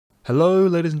Hello,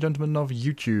 ladies and gentlemen of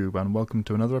YouTube, and welcome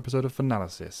to another episode of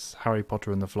Fanalysis, Harry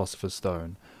Potter and the Philosopher's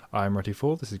Stone. I'm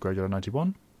Retty4, this is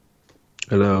Greyjoy91.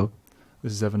 Hello.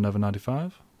 This is Evan Nova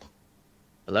 95.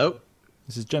 Hello.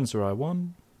 This is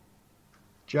Jenserai1.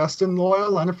 Justin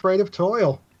Loyal, unafraid of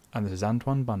toil. And this is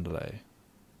Antoine Bandelet.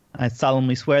 I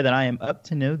solemnly swear that I am up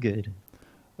to no good.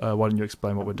 Why don't you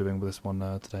explain what we're doing with this one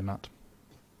today, Matt?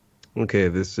 Okay,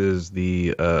 this is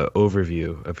the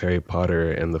overview of Harry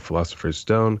Potter and the Philosopher's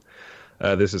Stone.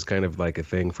 This is kind of like a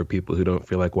thing for people who don't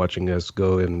feel like watching us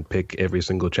go and pick every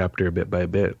single chapter bit by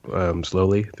bit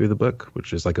slowly through the book,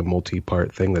 which is like a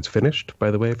multi-part thing that's finished,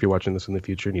 by the way, if you're watching this in the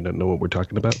future and you don't know what we're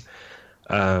talking about.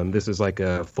 This is like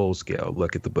a full-scale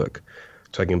look at the book,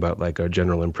 talking about like our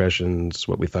general impressions,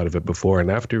 what we thought of it before and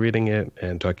after reading it,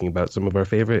 and talking about some of our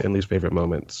favorite and least favorite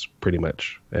moments, pretty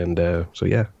much. And so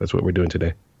yeah, that's what we're doing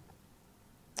today.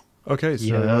 Okay,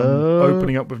 so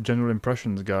opening up with general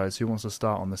impressions, guys. Who wants to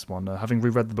start on this one? Having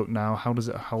reread the book now, how does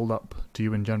it hold up to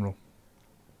you in general?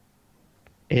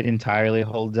 It entirely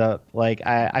holds up. Like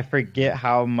I forget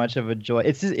how much of a joy.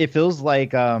 It feels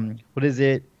like what is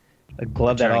it? A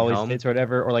glove that always fits or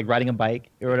whatever, or like riding a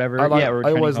bike or whatever. I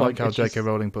I always like how J.K.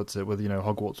 Rowling puts it, with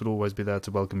Hogwarts would always be there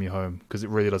to welcome you home, because it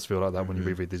really does feel like that when you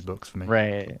reread these books for me.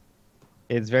 Right.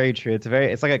 It's very true.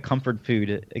 It's like a comfort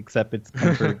food, except it's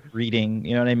comfort reading.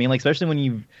 You know what I mean? Like, especially when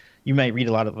you might read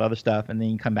a lot of other stuff and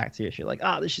then you come back to it, you're like,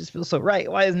 this just feels so right.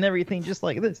 Why isn't everything just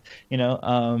like this?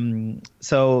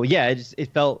 So yeah,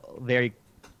 it felt very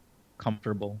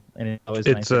comfortable, and it always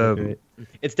nice to do it.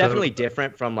 It's definitely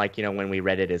different from when we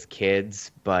read it as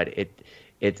kids, but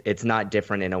it's not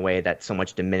different in a way that so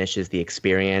much diminishes the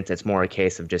experience. It's more a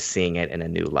case of just seeing it in a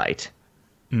new light.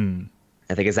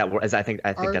 I think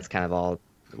I think that's kind of all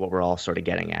what we're all sort of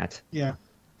getting at. Yeah,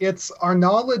 it's our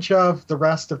knowledge of the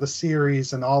rest of the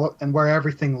series and where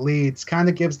everything leads kind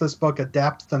of gives this book a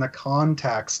depth and a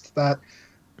context that,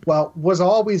 well, was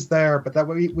always there, but that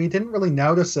we didn't really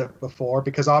notice it before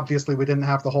because obviously we didn't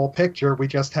have the whole picture. We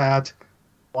just had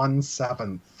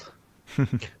 1/7.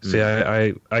 See,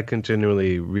 I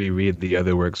continually reread the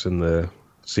other works in the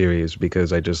series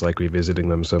because I just like revisiting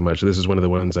them so much. This is one of the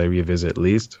ones I revisit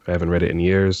least. I haven't read it in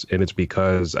years, and it's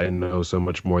because I know so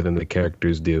much more than the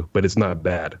characters do. But it's not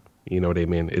bad. You know what I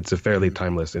mean? It's a fairly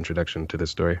timeless introduction to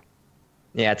this story.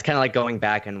 Yeah, it's kind of like going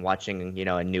back and watching,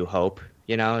 A New Hope.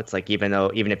 It's like even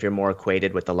if you're more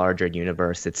acquainted with the larger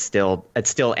universe, it's still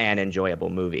an enjoyable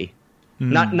movie.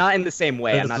 Not in the same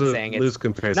way. I'm not saying it's loose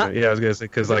comparison. I was gonna say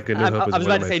because like A New Hope is I was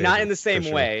one about of to my say not favorites, in the same for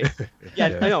sure. way.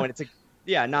 Yeah, I know, and it's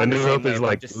not A in the New same Hope way. is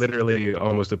like literally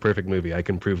almost a perfect movie. I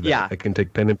can prove that. Yeah. I can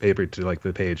take pen and paper to like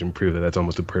the page and prove that that's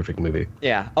almost a perfect movie.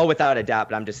 Yeah. Oh, without a doubt.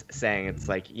 But I'm just saying it's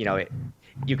like you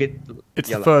could. It's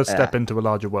the first step into a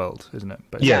larger world, isn't it?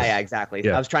 Yeah, exactly.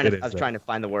 Yeah, I was trying to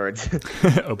find the words.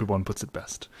 Obi-Wan puts it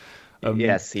best.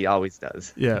 Yes, he always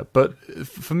does. Yeah, but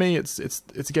for me, it's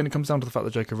again, it comes down to the fact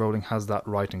that J.K. Rowling has that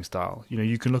writing style.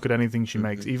 You can look at anything she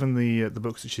makes, even the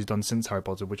books that she's done since Harry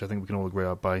Potter, which I think we can all agree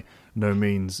are by no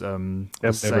means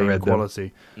the same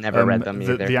quality. Never read them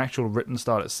either. The actual written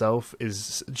style itself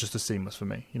is just as seamless for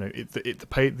me.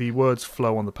 The words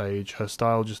flow on the page. Her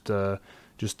style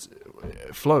just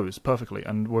flows perfectly,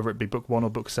 and whether it be book 1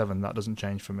 or book 7, that doesn't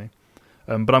change for me.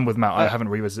 But I'm with Matt. I haven't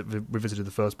revisited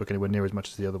the first book anywhere near as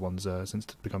much as the other ones since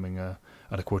becoming a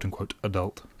quote-unquote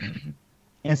adult.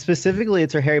 And specifically,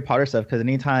 it's her Harry Potter stuff, because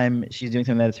anytime she's doing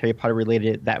something that's Harry Potter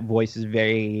related, that voice is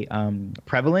very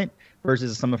prevalent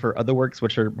versus some of her other works,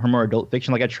 which are her more adult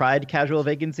fiction. Like I tried Casual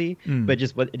Vacancy, but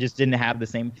it just didn't have the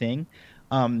same thing.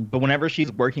 But whenever she's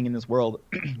working in this world,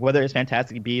 whether it's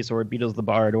Fantastic Beasts or Beetles the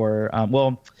Bard or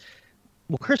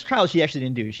Cursed Child, she actually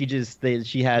didn't do.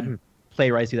 She had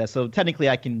playwrights do that, so technically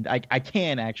I can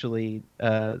actually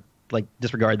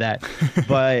disregard that.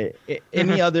 But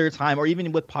any other time, or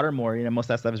even with Pottermore, most of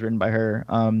that stuff is written by her.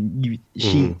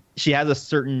 She has a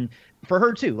certain, for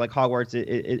her too, like Hogwarts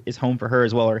is home for her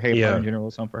as well, or Harry Potter in general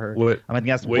is home for her. I think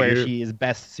that's where she is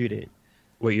best suited.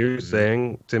 What you're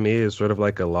saying to me is sort of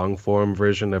like a long form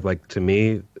version of to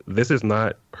me, this is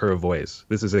not her voice.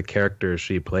 This is a character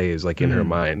she plays in her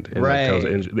mind, and right.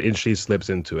 And she slips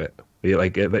into it.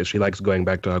 She likes going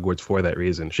back to Hogwarts for that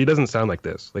reason. She doesn't sound like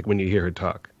this, when you hear her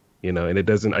talk, and it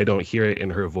doesn't. I don't hear it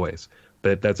in her voice,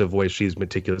 but that's a voice she's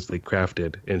meticulously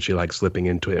crafted, and she likes slipping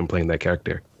into it and playing that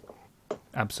character.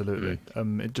 Absolutely,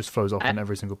 it just flows off in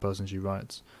every single person she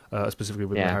writes, specifically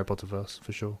with the Harry Potter verse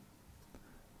for sure.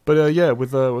 But yeah,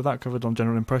 with that covered on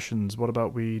general impressions, what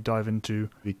about we dive into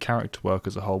the character work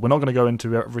as a whole? We're not going to go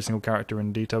into every single character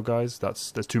in detail, guys.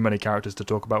 There's too many characters to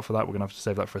talk about for that. We're going to have to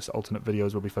save that for alternate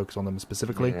videos where we focus on them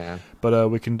specifically. Yeah. But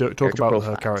we can talk about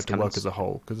her character coming. work as a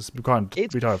whole, because we kind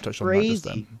of touched on that just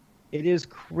then. It is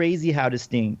crazy how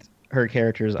distinct her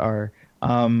characters are.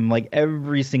 Like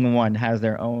every single one has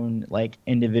their own like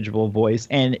individual voice,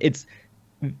 and it's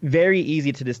very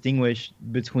easy to distinguish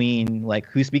between like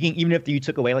who's speaking, even if you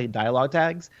took away like dialogue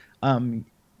tags.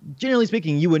 Generally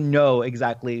speaking, you would know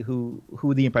exactly who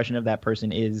the impression of that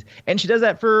person is, and she does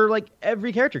that for like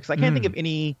every character. Because I can't think of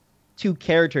any two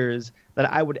characters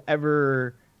that I would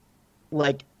ever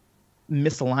like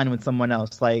misalign with someone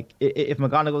else. Like if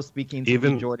McGonagall's speaking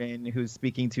to Jordan, who's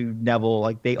speaking to Neville,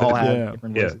 like they all have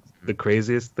different voices. The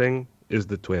craziest thing is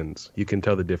the twins. You can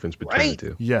tell the difference between the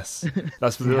two. Yes,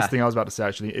 that's the first thing I was about to say.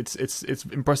 Actually, it's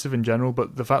impressive in general,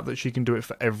 but the fact that she can do it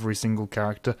for every single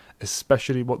character,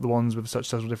 especially the ones with such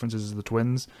subtle differences as the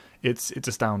twins, it's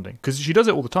astounding. Because she does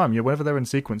it all the time. Whenever they're in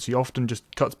sequence, she often just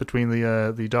cuts between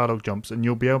the dialogue jumps, and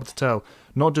you'll be able to tell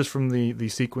not just from the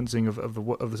sequencing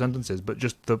of the sentences, but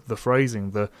just the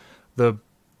phrasing, the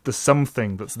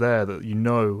something that's there that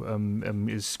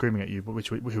is screaming at you, but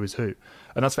who is who,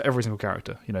 and that's for every single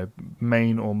character,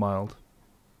 main or mild.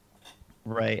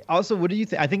 Right. Also, what do you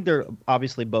think? I think they're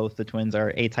obviously both the twins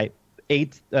are A-type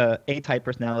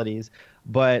personalities,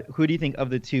 but who do you think of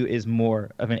the two is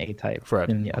more of an A-type? Fred.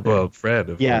 Than the other? Well,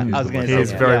 Fred. Yeah, I was going to say.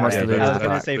 He's very much the leader. I was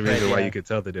going to say the Fred. reason why you could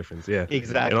tell the difference. Yeah.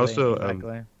 Exactly. And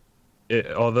also,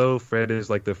 although Fred is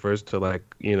like the first to like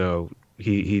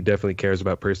he definitely cares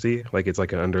about Percy. Like it's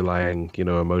like an underlying,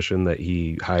 emotion that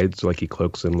he hides. Like he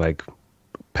cloaks in like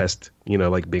pest,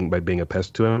 like being a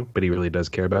pest to him, but he really does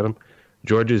care about him.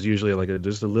 George is usually like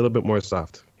just a little bit more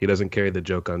soft. He doesn't carry the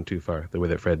joke on too far the way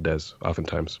that Fred does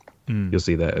oftentimes. You'll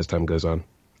see that as time goes on.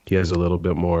 He has a little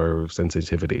bit more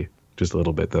sensitivity, just a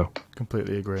little bit though.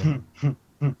 Completely agree.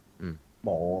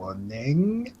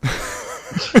 Morning.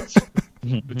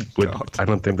 I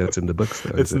don't think that's in the books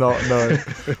though. It's not, no.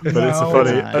 But No, it's a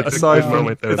funny. it's Aside from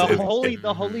moment, though,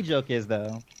 the holy joke is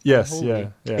though. yes, yeah,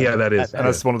 that is, and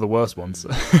that's one of the worst ones.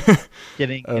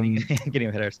 Getting ahead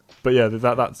of ourselves. But yeah,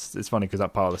 it's funny because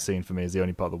that part of the scene for me is the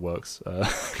only part that works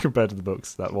compared to the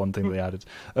books. That one thing that they added.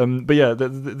 But yeah,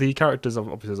 the characters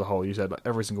obviously as a whole, you said like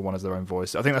every single one has their own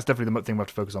voice. I think that's definitely the thing we have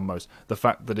to focus on most. The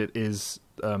fact that it is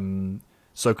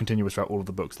so continuous throughout all of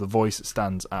the books. The voice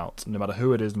stands out, no matter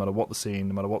who it is, no matter what the scene,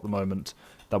 no matter what the moment.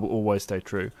 That will always stay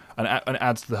true, and it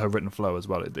adds to her written flow as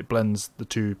well. It blends the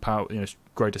two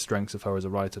greater strengths of her as a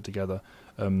writer together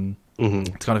to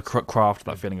kind of craft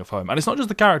that feeling of home. And it's not just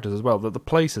the characters as well, the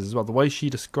places as well. The way she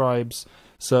describes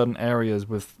certain areas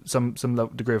with some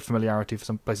degree of familiarity for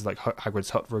some places like Hagrid's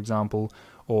hut, for example,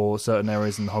 or certain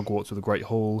areas in Hogwarts with the Great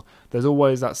Hall. There's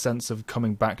always that sense of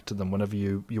coming back to them whenever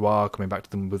you are coming back to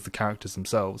them with the characters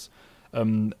themselves.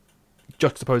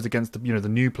 Juxtaposed against the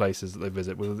new places that they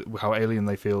visit, with how alien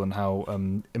they feel and how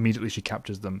immediately she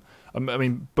captures them. I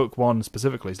mean, book one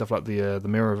specifically, stuff like the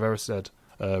Mirror of Erised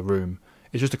room.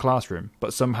 It's just a classroom,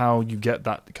 but somehow you get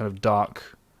that kind of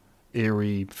dark,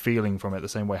 eerie feeling from it the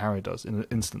same way Harry does in an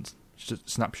instant. It's just a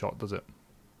snapshot, does it?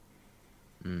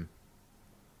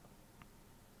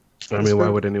 I mean, why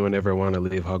would anyone ever want to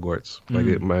leave Hogwarts?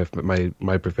 Like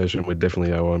my profession would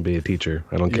definitely. I want to be a teacher.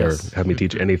 I don't care. Have me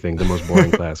teach anything. The most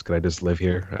boring class. Could I just live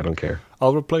here? I don't care.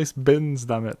 I'll replace bins.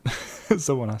 Damn it!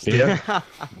 Someone has to. Yeah.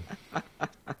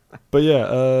 But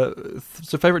yeah.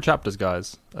 So favorite chapters,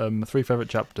 guys. 3 favorite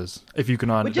chapters, if you can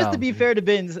iron it down. Just to be fair to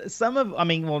Bins,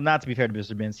 not to be fair to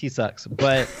Mr. Bins, he sucks.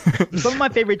 But some of my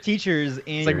favorite teachers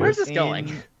in. It's like, where's this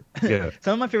going? Yeah.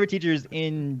 Some of my favorite teachers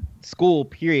in school,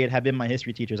 period, have been my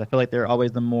history teachers. I feel like they're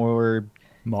always the more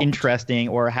interesting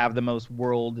or have the most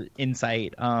world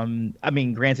insight. I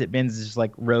mean, granted, Ben's just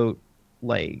like wrote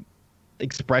like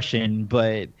expression,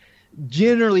 but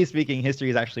generally speaking, history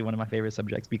is actually one of my favorite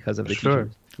subjects because of the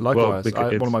teachers. Likewise,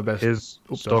 one of my best. His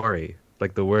story.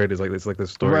 Like the word is like it's like the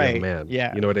story of a man.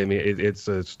 Yeah. You know what I mean? It's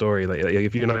a story. Like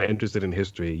if you're not interested in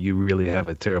history, you really have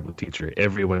a terrible teacher.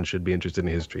 Everyone should be interested in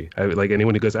history. Like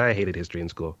anyone who goes, I hated history in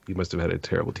school. You must have had a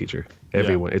terrible teacher.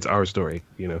 Everyone. It's our story.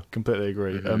 Completely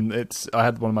agree. I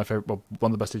had one of my favorite. Well,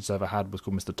 one of the best teachers I ever had was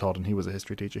called Mr. Todd, and he was a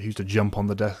history teacher. He used to jump on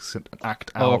the desk and act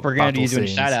out. Oh, if we're gonna be doing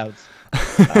shout outs,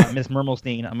 Miss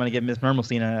Mermelstein. I'm gonna give Miss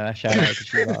Mermelstein a shout out.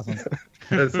 She's awesome.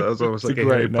 That was almost like a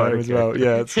great name as well.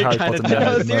 Yeah, it's Harry Potter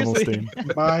name, seriously. Mermelstein.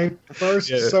 My first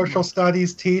social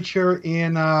studies teacher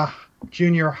in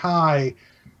junior high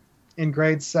in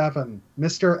grade 7,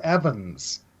 Mr.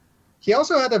 Evans. He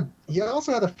also had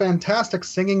a fantastic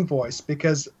singing voice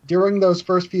because during those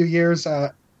first few years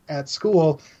at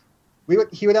school,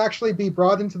 he would actually be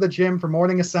brought into the gym for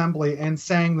morning assembly and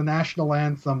sang the national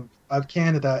anthem of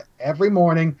Canada every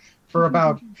morning for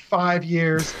about 5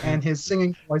 years, and his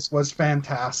singing voice was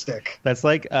fantastic. That's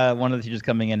like one of the teachers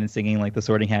coming in and singing like the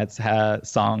Sorting Hats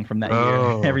song from that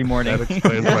year every morning. That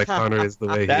explains why Connor is the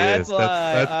way he is.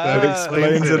 That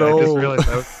explains it all. I just realized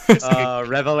that was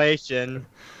revelation.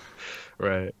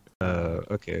 Right.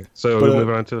 Okay. So we're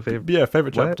moving on to the favorite. Yeah,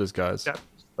 favorite chapters, guys. Yeah.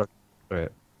 All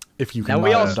right. If you can. Now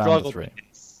we all down to struggle three.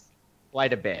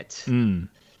 quite a bit.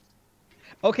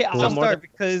 Okay, I'll start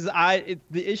because the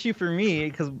issue for me,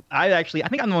 because I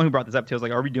think I'm the one who brought this up too. I was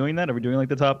like, are we doing that? Are we doing like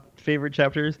the top favorite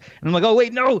chapters? And I'm like, oh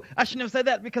wait, no, I shouldn't have said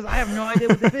that because I have no idea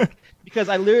what to pick. Because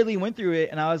I literally went through it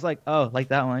and I was like, oh, like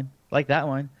that one, like that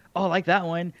one, oh, like that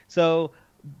one. So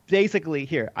basically,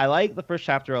 here, I like the first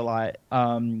chapter a lot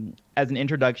as an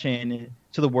introduction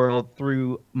to the world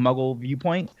through Muggle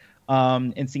viewpoint.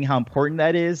 And seeing how important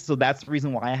that is. So that's the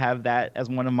reason why I have that as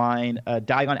one of mine.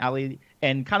 Diagon Alley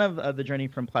and kind of the journey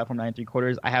from Platform 9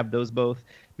 3/4. I have those both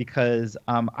because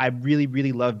I really,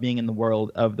 really love being in the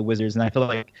world of the wizards. And I feel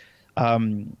like,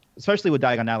 especially with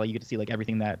Diagon Alley, you get to see like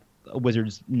everything that a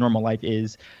wizard's normal life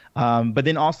is. But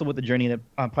then also with the journey of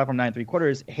Platform 9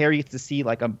 3/4, Harry gets to see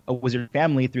like a wizard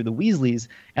family through the Weasleys.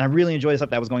 And I really enjoyed the stuff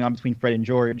that was going on between Fred and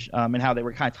George and how they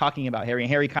were kind of talking about Harry. And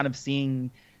Harry kind of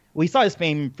seeing... We saw his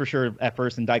fame for sure at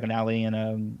first in Diagon Alley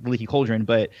and The Leaky Cauldron,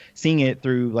 but seeing it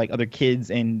through like other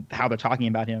kids and how they're talking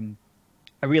about him,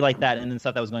 I really like that. And then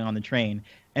stuff that was going on the train.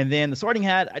 And then the Sorting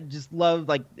Hat, I just love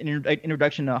like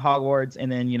introduction to Hogwarts, and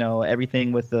then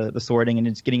everything with the sorting and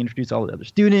just getting introduced to all the other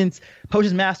students.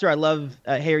 Potions Master, I love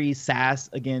Harry's sass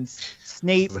against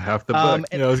Snape. Half the book.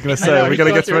 I was going to say we got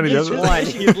to get through any of it.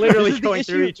 He's literally going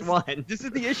through each one. This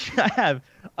is the issue I have.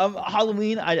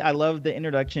 Halloween, I love the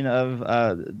introduction of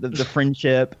the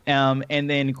friendship, and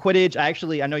then Quidditch.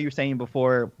 I know you were saying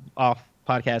before off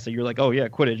podcast that you're like, oh yeah,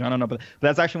 Quidditch. I don't know, but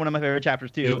that's actually one of my favorite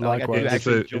chapters too.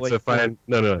 It's a fine.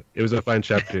 No, it was a fine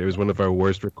chapter. It was one of our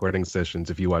worst recording sessions.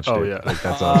 If you watched it, yeah. like,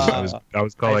 that's all. I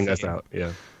was calling us out.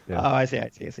 Yeah. Oh, I see.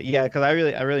 Yeah, because I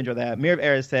really enjoyed that. Mirror of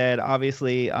Erised,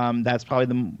 obviously, that's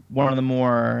probably one of the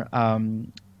more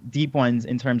deep ones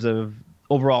in terms of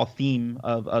overall theme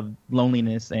of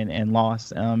loneliness and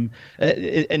loss. And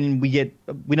we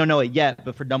don't know it yet,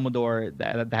 but for Dumbledore,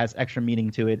 that has extra meaning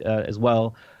to it as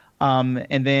well.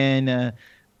 And then,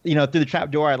 through the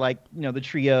trapdoor, I like, the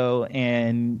trio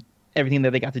and everything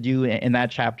that they got to do in that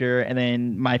chapter. And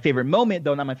then my favorite moment,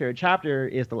 though not my favorite chapter,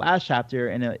 is the last chapter,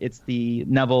 and it's the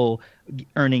Neville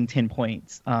earning 10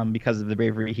 points because of the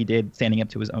bravery he did standing up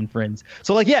to his own friends.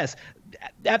 So, like, yes,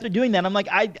 after doing that, I'm like,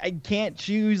 I can't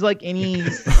choose like any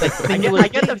like singular. I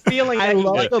get the feeling I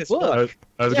love the book.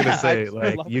 I was gonna say,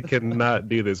 like, you cannot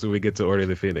do this when we get to Order of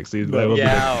the Phoenix. That will be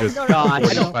just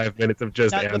 45 minutes of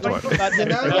just Antoine.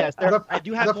 Yes, I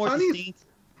do have more distinct.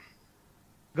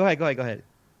 Go ahead.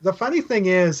 The funny thing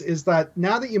is that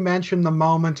now that you mentioned the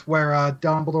moment where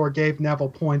Dumbledore gave Neville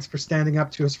points for standing up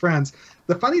to his friends,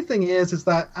 the funny thing is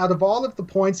that out of all of the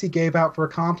points he gave out for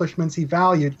accomplishments he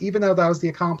valued, even though that was the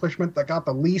accomplishment that got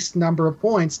the least number of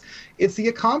points, it's the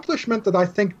accomplishment that I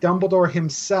think Dumbledore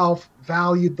himself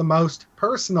valued the most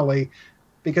personally,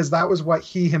 because that was what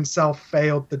he himself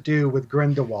failed to do with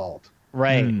Grindelwald.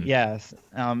 Right. Yes.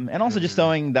 And also just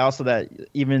showing that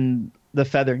even the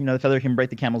feather can break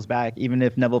the camel's back, even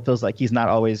if Neville feels like he's not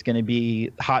always going to be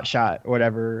hot shot or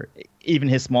whatever. Even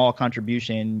his small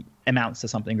contribution amounts to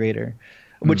something greater,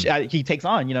 which he takes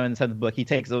on. In the seventh book,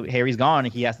 Harry's gone,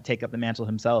 and he has to take up the mantle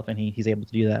himself, and he's able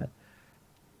to do that.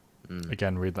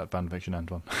 Again, read that fan fiction,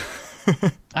 Antoine.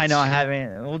 I know I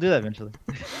haven't. We'll do that eventually.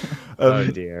 Oh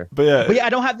dear. But yeah, I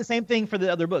don't have the same thing for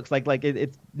the other books.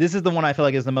 It's this is the one I feel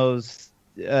like is the most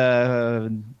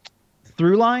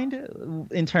through-lined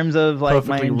in terms of like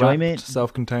perfectly my enjoyment, wrapped,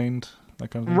 self-contained, that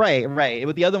kind of thing. Right.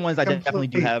 With the other ones, I definitely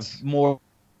do have more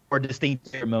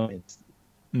distinct moments,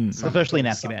 especially in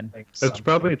Azkaban. That's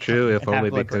probably true, if only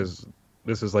because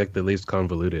this is like the least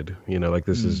convoluted. Like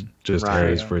this is just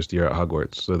Harry's first year at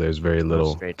Hogwarts, so there's very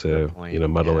little to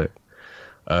muddle it.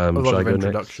 A lot of I go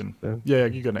introduction. Next? Yeah,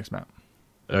 you go next, Matt.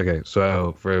 Okay,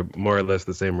 so for more or less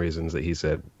the same reasons that he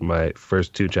said, my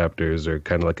first two chapters are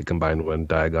kind of like a combined one: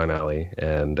 Diagon Alley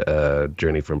and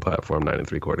Journey from Platform 9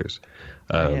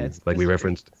 3/4. Like we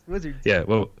referenced. Wizards. Yeah,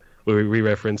 well, we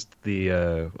referenced the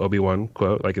Obi-Wan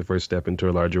quote, like the first step into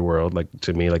a larger world. Like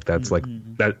to me, like that's like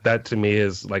that to me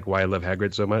is like why I love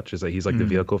Hagrid so much. Is that he's like the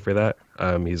vehicle for that.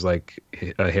 He's like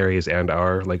Harry's and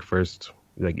our like first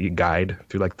like guide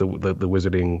through like the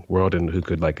wizarding world, and who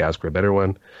could like ask for a better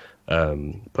one.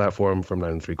 Platform from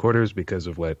 9 3/4 because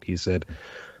of what he said.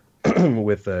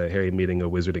 with Harry meeting a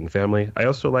wizarding family. I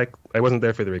also like. I wasn't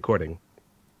there for the recording,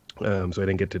 so I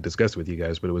didn't get to discuss it with you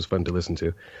guys, but it was fun to listen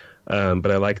to.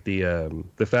 But I like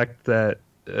the fact that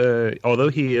although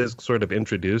he is sort of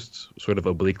introduced sort of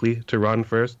obliquely to Ron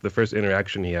first, the first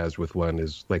interaction he has with one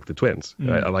is like the twins.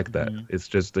 I like that.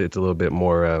 It's a little bit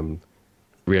more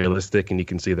realistic, and you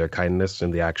can see their kindness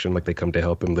in the action. Like they come to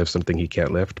help him lift something he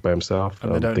can't lift by himself.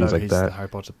 And they don't things know like he's that. the Harry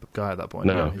Potter guy at that point.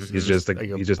 No, he's just a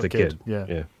kid.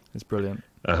 Yeah, it's brilliant.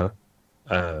 But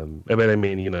I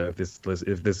mean, if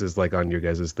this is like on your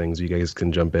guys' things, you guys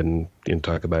can jump in and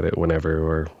talk about it whenever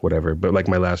or whatever. But like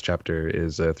my last chapter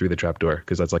is through the trapdoor,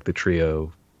 because that's like the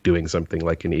trio doing something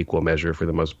like in equal measure for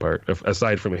the most part,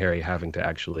 aside from Harry having to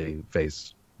actually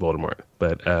face Voldemort,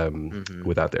 but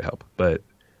without their help. But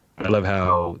I love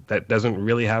how that doesn't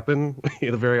really happen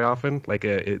very often. Like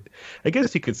I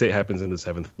guess you could say it happens in the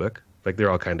 7th book. Like they're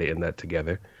all kind of in that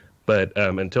together. But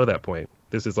until that point,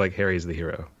 this is like Harry's the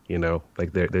hero,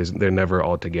 like they're never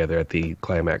all together at the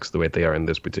climax the way they are in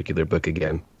this particular book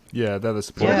again. Yeah, they're the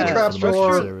support Yeah. for the most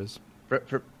of the series.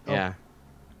 Yeah.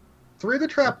 Through the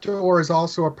Trapdoor is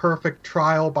also a perfect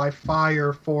trial by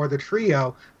fire for the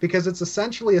trio, because it's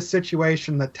essentially a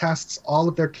situation that tests all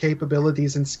of their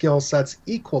capabilities and skill sets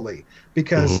equally,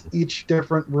 because each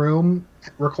different room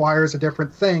requires a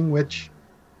different thing, which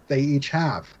they each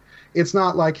have. It's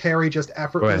not like Harry just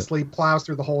effortlessly plows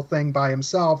through the whole thing by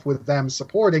himself with them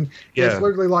supporting. Yeah. It's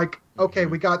literally like, okay,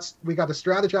 we got to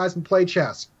strategize and play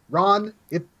chess. Ron,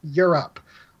 you're up.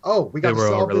 Oh, we got They to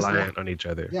were all solve this. reliant on each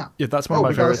other. Yeah. Yeah, that's one of my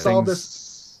we got to favorite solve things.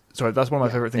 this. Sorry, that's one of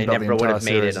my favorite things They about the never would entire have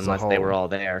made series it as a unless they whole. were all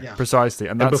there. Yeah. Precisely,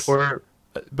 and And that's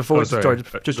before sorry, Go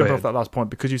just jump ahead. off that last point,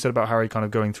 because you said about Harry kind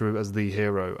of going through as the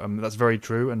hero. That's very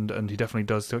true, and he definitely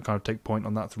does kind of take point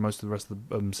on that through most of the rest of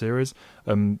the series.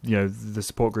 The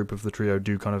support group of the trio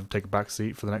do kind of take a back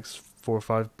seat for the next 4 or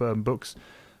 5 books,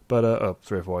 but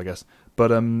 3 or 4, I guess. But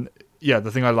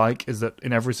the thing I like is that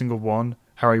in every single one,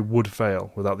 Harry would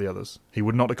fail without the others. He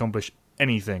would not accomplish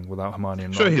anything without Hermione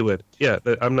and Ron. Sure, he would. Yeah,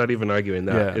 I'm not even arguing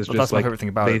that. Yeah, it's but just that's my like favorite thing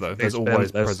about it, though. There's spend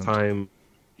always less present. time.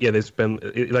 Yeah, they spend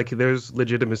like there's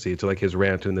legitimacy to like his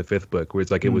rant in the 5th book, where it's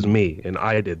like it was me and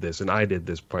I did this and I did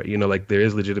this part. Like there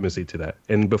is legitimacy to that.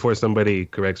 And before somebody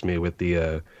corrects me with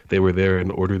the they were there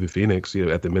in Order of the Phoenix,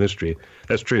 at the Ministry.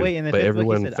 That's true. Wait, in the but 5th book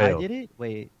everyone he said, failed. I did it?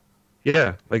 Wait.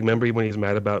 Yeah, like remember when he's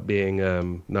mad about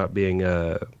being not being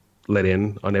let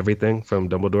in on everything from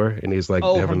Dumbledore, and he's like,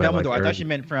 Oh, never from mind, Dumbledore. like, I thought you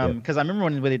meant from... Because I remember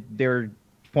when they were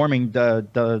forming the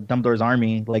Dumbledore's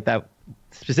army, like that...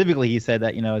 Specifically, he said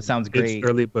that, it sounds great. It's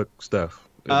early book stuff.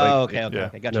 Oh, Like,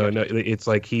 okay. Gotcha. No, it's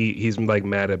like he's like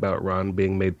mad about Ron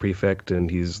being made prefect, and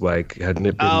he's like, hadn't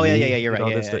it been Yeah, you're right. all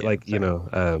Yeah, this yeah, stuff? yeah.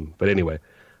 Like, but anyway.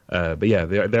 But yeah,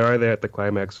 they are there at the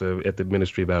climax at the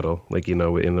Ministry battle, like, in the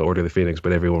Order of the Phoenix,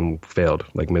 but everyone failed,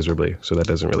 like, miserably. So that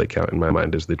doesn't really count in my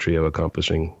mind as the trio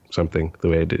accomplishing something the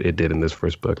way it did in this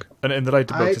first book. And in the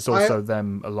later books, it's also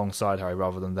them alongside Harry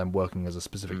rather than them working as a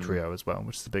specific trio as well,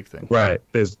 which is the big thing. Right.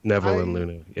 There's Neville and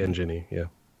Luna and Ginny, yeah.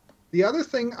 The other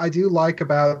thing I do like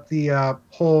about the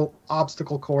whole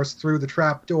obstacle course through the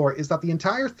trapdoor is that the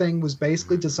entire thing was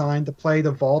basically designed to play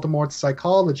to Voldemort's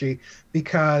psychology,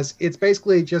 because it's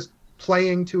basically just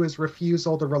playing to his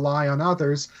refusal to rely on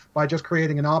others by just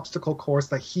creating an obstacle course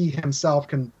that he himself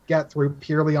can get through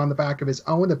purely on the back of his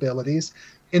own abilities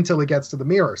until he gets to the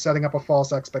mirror, setting up a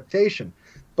false expectation.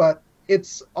 But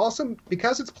it's also,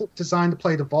 because it's designed to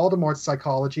play to Voldemort's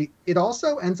psychology, it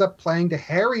also ends up playing to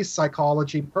Harry's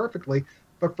psychology perfectly,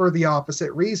 but for the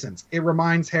opposite reasons. It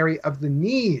reminds Harry of the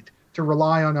need to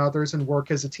rely on others and work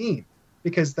as a team,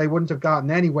 because they wouldn't have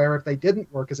gotten anywhere if they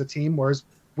didn't work as a team, whereas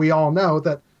we all know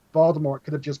that Voldemort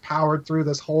could have just powered through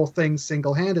this whole thing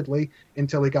single-handedly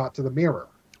until he got to the mirror.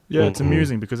 Yeah, it's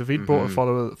amusing, because if he'd brought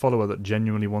a follower that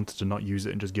genuinely wanted to not use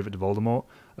it and just give it to Voldemort,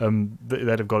 they'd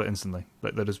have got it instantly.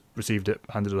 They'd have received it,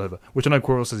 handed it over. Which I know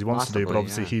Quirrell says he wants to do, but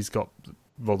obviously he's got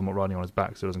Voldemort riding on his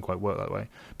back, so it doesn't quite work that way.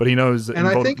 But he knows that in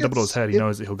Dumbledore's head, he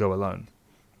knows that he'll go alone.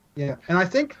 Yeah, and I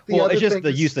think it's just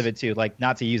the use of it too, like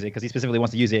not to use it because he specifically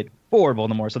wants to use it for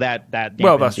Voldemort. So that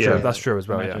well, that's true. That's true as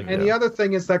well. Yeah. And the other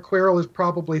thing is that Quirrell is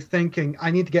probably thinking,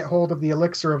 I need to get hold of the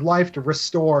elixir of life to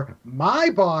restore my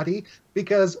body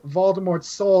because Voldemort's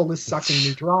soul is sucking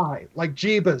me dry. Like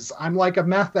Jeebus, I'm like a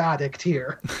meth addict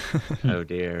here. Oh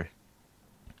dear.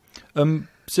 Who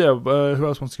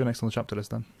else wants to go next on the chapter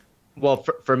list then? Well,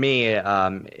 for me,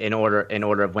 in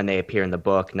order of when they appear in the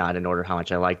book, not in order how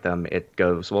much I like them, it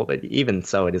goes, well, but even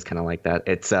so, it is kind of like that.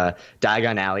 It's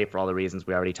Diagon Alley for all the reasons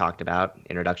we already talked about,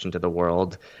 introduction to the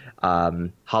world.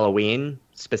 Halloween,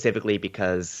 specifically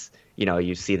because,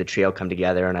 you see the trio come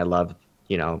together, and I love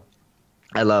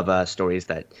stories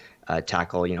that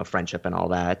tackle, friendship and all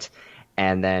that.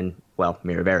 And then, well,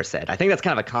 Mirror of Erised. I think that's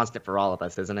kind of a constant for all of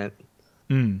us, isn't it?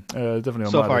 Definitely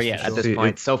on So my far, list, yeah. for At sure. this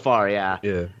point, so far, yeah.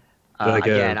 Yeah.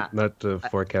 Again, not to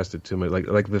forecast it too much.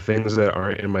 Like the things that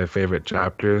aren't in my favorite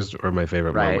chapters are my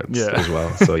favorite Right. moments Yeah. as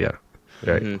well. So yeah,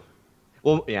 right. Mhm.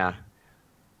 Well, yeah.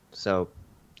 So,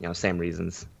 same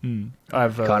reasons.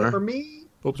 I've Connor? For me,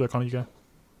 Oops, sorry, Connor, you go.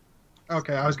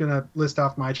 okay, I was going to list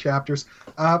off my chapters.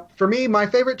 For me, my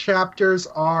favorite chapters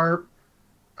are.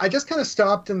 I just kind of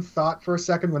stopped and thought for a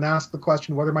second when asked the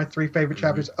question, what are my 3 favorite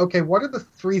chapters? Okay, what are the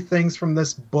 3 things from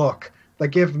this book that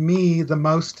give me the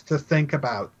most to think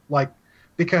about?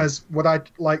 Because what I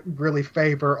really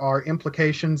favor are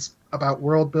implications about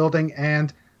world building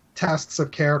and tests of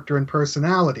character and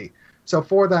personality. So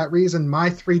for that reason, my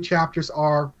 3 chapters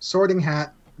are Sorting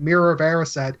Hat, Mirror of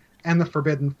Erised, and The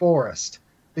Forbidden Forest.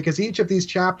 Because each of these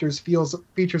chapters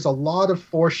features a lot of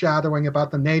foreshadowing about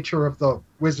the nature of the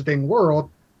wizarding world,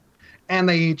 and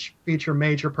they each feature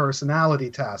major personality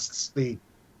tests. The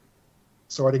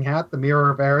Sorting Hat, the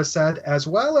Mirror of Erised, as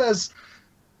well as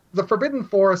the Forbidden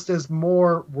Forest is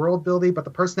more world-building, but the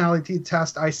personality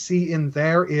test I see in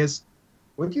there is,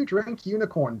 would you drink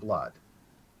unicorn blood?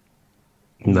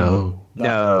 No.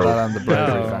 No. That and the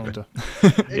bravery No. factor.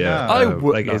 Yeah. I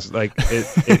would- like no. it's like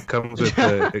it comes with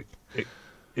the.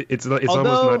 It's almost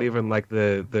Although- not even like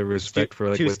the respect for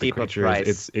like too what the steep a creature price.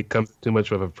 is. It comes too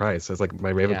much of a price. It's like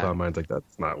my Ravenclaw Yeah. mind's like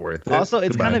that's not worth it. Also,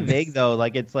 it's kind of Goodbye. vague though.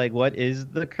 Like, it's like, what is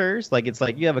the curse? Like, it's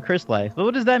like you have a cursed life. But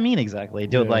what does that mean exactly?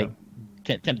 Do it Yeah. like,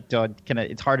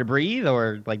 it's hard to breathe,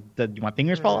 or like, do my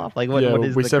fingers fall off? Like, what? Yeah, what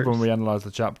is we the said curse? when we analysed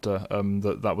the chapter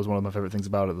that was one of my favourite things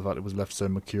about it, the fact it was left so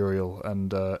mercurial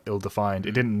and ill-defined.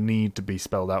 It didn't need to be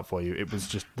spelled out for you. It was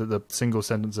just the single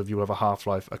sentence of "you will have a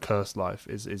half-life, a cursed life"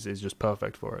 is just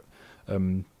perfect for it.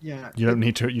 Yeah. You don't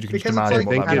need to. You can just Because it's imagine like-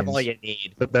 what I that Kind of means. all you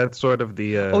need. But that's sort of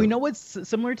the. Oh, you know what's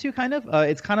similar to kind of?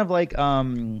 It's kind of like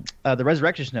the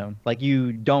Resurrection Stone. Like,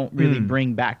 you don't really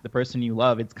bring back the person you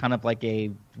love. It's kind of like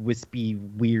a wispy,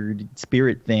 weird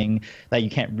spirit thing that you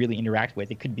can't really interact with.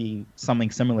 It could be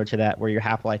something similar to that, where your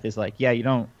half life is like, yeah, you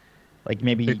don't, like,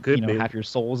 maybe It could be. half your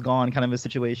soul's gone, kind of a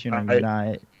situation, or I- you're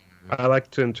not. I like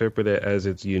to interpret it as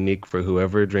it's unique for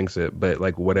whoever drinks it, but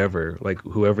like whatever, like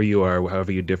whoever you are,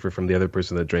 however you differ from the other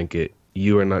person that drank it,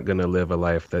 you are not going to live a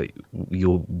life that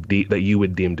you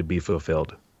would deem to be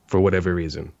fulfilled for whatever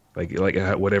reason. Like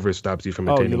whatever stops you from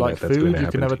Oh, attaining you like that, that's going food? to you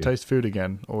happen can never to you. taste food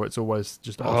again, or it's always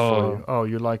just off Oh. for you. Oh,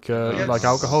 you like Yes.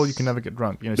 alcohol? You can never get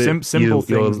drunk. But Simple you'll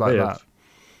things like live. that.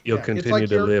 You'll Yeah, it's continue like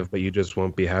to you're- live, but you just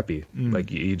won't be happy.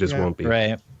 Like you just Yeah. won't be.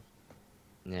 Right.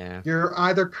 Yeah. You're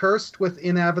either cursed with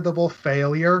inevitable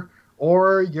failure,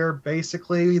 or you're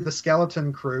basically the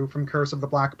skeleton crew from Curse of the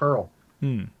Black Pearl.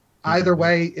 Either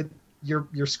way,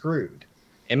 you're screwed.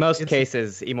 In most It's-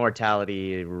 cases,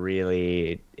 immortality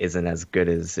really isn't as good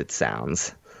as it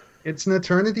sounds. It's an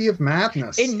eternity of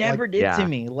madness. It never did yeah. to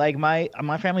me. Like, my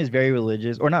family is very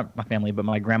religious, or not my family, but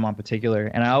my grandma in particular.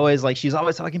 And I always she's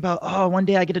always talking about, oh, one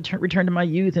day I get to return to my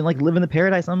youth and like live in the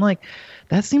paradise. I'm like,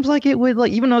 that seems like it would,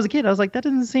 like, even when I was a kid, I was like, that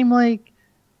doesn't seem like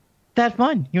that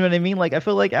fun. You know what I mean? Like, I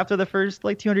feel like after the first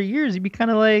 200 years, you'd be kind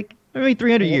of like, maybe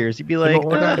 300 years, you'd be like,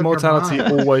 Well, that- Immortality Never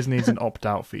mind. always needs an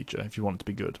opt-out feature if you want it to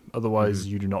be good. Otherwise,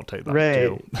 you do not take that Right.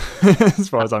 deal. As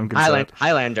far as I'm concerned.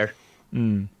 Highlander.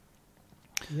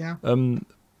 Yeah.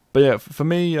 But yeah, for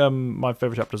me, my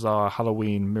favourite chapters are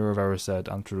Halloween, Mirror of Erised,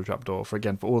 and Through the Trapdoor. For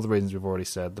all the reasons we've already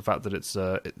said, the fact that it's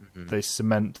they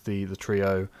cement the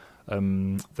trio.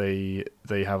 They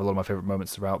have a lot of my favourite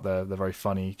moments throughout. They're very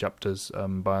funny chapters,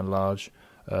 by and large,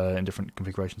 in different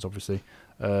configurations, obviously.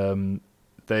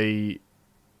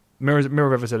 Mirror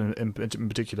of Erised in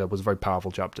particular was a very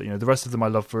powerful chapter. The rest of them I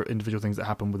love for individual things that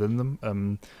happen within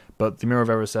them. But the Mirror of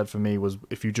Erised for me was,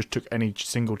 if you just took any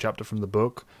single chapter from the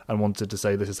book and wanted to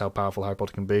say this is how powerful Harry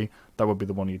Potter can be, that would be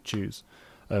the one you'd choose.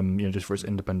 Just for its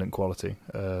independent quality.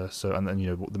 And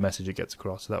then the message it gets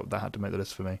across. So that had to make the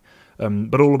list for me.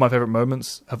 But all of my favourite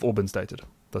moments have all been stated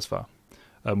thus far,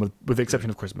 with the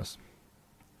exception of Christmas.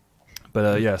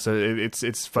 But so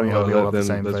it's funny how we all have the Then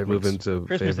same let's move favourites. into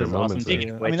Christmas favorite is awesome moments. too.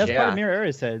 Speaking I of mean, which, that's part of yeah. Mirror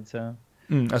Erised, so.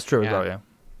 That's true as Yeah. well, yeah.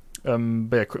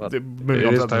 But yeah, Well, moving It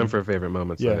on is to time that, for favorite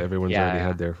moments. Yeah. That everyone's Yeah, already yeah.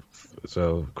 had their.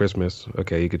 So Christmas.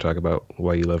 Okay, you could talk about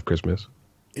why you love Christmas.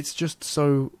 it's just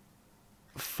so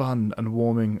fun and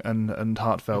warming and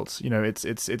heartfelt. You know,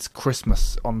 it's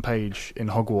Christmas on page in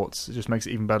Hogwarts. It just makes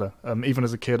it even better. Even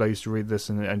as a kid, I used to read this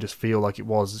and just feel like it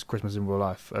was Christmas in real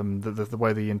life. The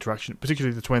way the interaction,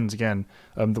 particularly the twins again,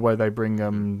 the way they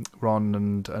bring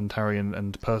Ron and Harry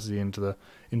and Percy into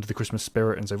the Christmas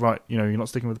spirit and say, right, you know, you're not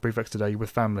sticking with the prefects today, you're with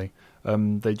family.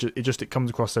 It comes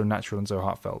across so natural and so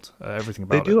heartfelt. Everything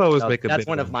about it. They do always make a that's bit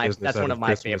one of my business that's one out of my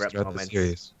Christmas favorite throughout the moments.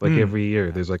 series. Like every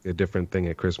year, there's like a different thing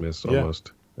at Christmas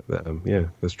almost. Yeah,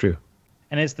 that's true.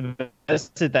 And it's the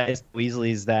best that it's the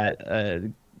Weasleys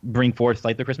that bring forth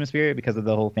like the Christmas spirit because of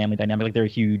the whole family dynamic. Like they're a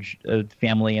huge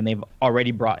family, and they've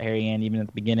already brought Harry in even at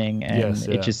the beginning, and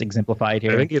it just exemplified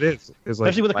here. I think it is. It's like,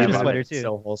 especially with the Christmas sweater too.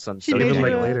 So wholesome. She So made even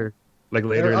it, like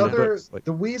later in the books. Like,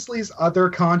 the Weasleys' other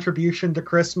contribution to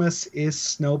Christmas is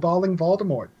snowballing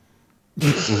Voldemort.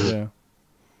 Yeah.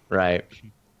 Right.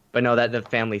 But no, that the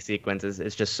family sequence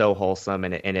is just so wholesome,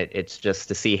 and it's just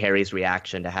to see Harry's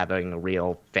reaction to having a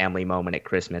real family moment at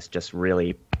Christmas just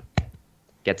really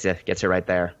gets it right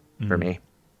there for me.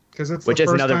 Because it's Which the is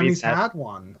first another time he's reason- had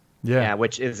one. Yeah,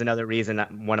 which is another reason.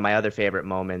 One of my other favorite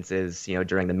moments is, you know,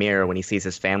 during the mirror when he sees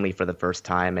his family for the first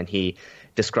time, and he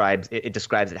describes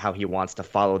it how he wants to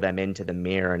follow them into the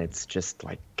mirror, and it's just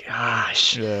like,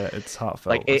 gosh, Yeah, it's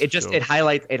heartfelt. like it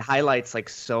highlights like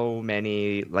so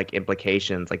many like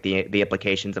implications, like the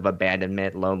implications of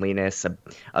abandonment, loneliness,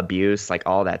 abuse, like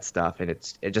all that stuff, and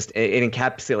it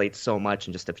encapsulates so much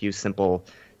in just a few simple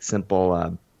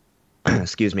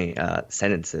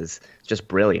sentences. It's just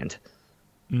brilliant.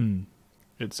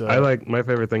 It's I like my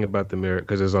favorite thing about the mirror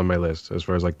because it's on my list as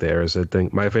far as like the Erised thing.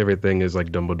 My favorite thing is like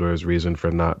Dumbledore's reason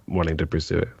for not wanting to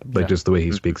pursue it, like just the way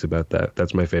he speaks about that.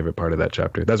 That's my favorite part of that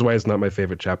chapter. That's why it's not my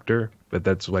favorite chapter, but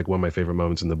that's like one of my favorite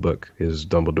moments in the book is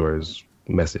Dumbledore's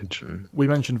message. We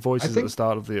mentioned voices at the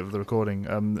start of the recording.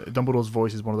 Dumbledore's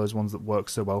voice is one of those ones that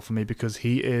works so well for me because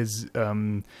he is,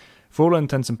 for all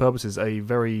intents and purposes, a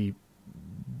very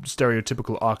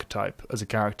stereotypical archetype as a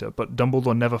character, but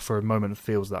Dumbledore never for a moment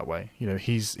feels that way. You know,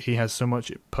 he has so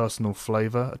much personal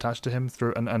flavor attached to him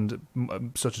through and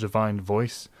such a divine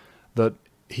voice that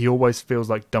he always feels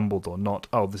like Dumbledore, not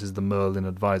this is the Merlin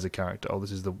advisor character,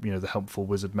 this is the the helpful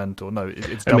wizard mentor. No,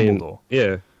 it's Dumbledore.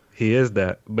 Yeah, he is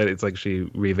that, but it's like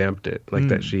she revamped it, like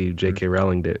that she J.K.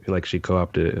 Rowling'd it, like she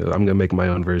co-opted it. I'm gonna make my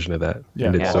own version of that. Yeah,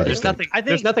 and it's so there's distinct.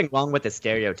 there's nothing wrong with the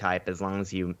stereotype as long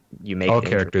as you make all it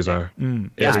characters are.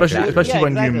 Yeah, especially exactly.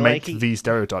 when you exactly. make Like the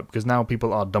stereotype, because now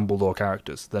people are Dumbledore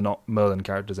characters. They're not Merlin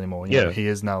characters anymore. You know, he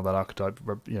is now that archetype.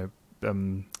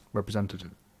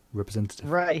 Representative.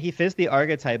 Right, he fits the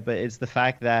archetype, but it's the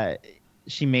fact that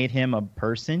she made him a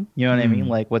person, you know what I mean?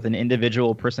 Like with an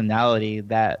individual personality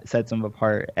that sets him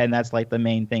apart. And that's like the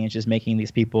main thing. It's just making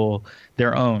these people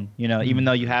their own, even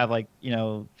though you have like,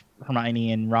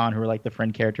 Hermione and Ron who are like the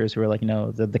friend characters who are like,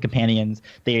 the companions,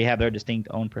 they have their distinct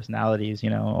own personalities,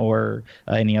 or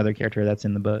any other character that's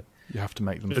in the book. You have to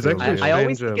make them It's feel actually real. I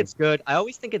always think it's good. I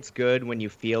always think it's good when you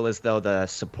feel as though the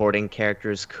supporting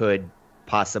characters could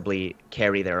possibly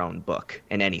carry their own book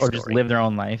in any Or story. just live their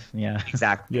own life. Yeah.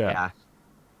 Exactly. Yeah.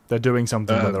 They're doing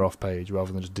something when they're off page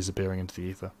rather than just disappearing into the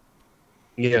ether.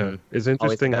 Yeah, it's Always the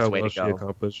interesting best how way well to she go.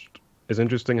 accomplished. It's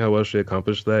interesting how well she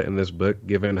accomplished that in this book,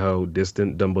 given how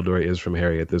distant Dumbledore is from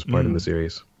Harry at this part in the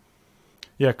series.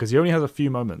 Yeah, because he only has a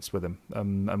few moments with him,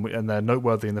 and they're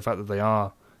noteworthy in the fact that they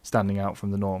are standing out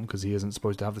from the norm because he isn't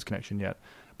supposed to have this connection yet.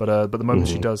 But the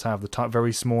moments she does have, the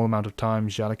very small amount of time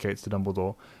she allocates to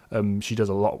Dumbledore, she does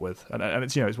a lot with, and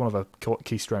it's it's one of her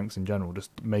key strengths in general, just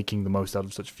making the most out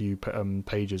of such few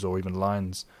pages or even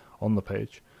lines on the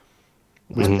page.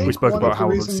 We spoke about how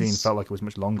the scene felt like it was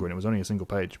much longer, and it was only a single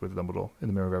page with Dumbledore in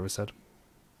the Mirror of Erised.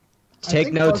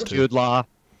 Take notes, Jude Law.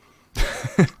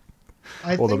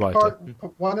 I Or the think writer.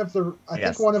 one of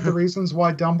the reasons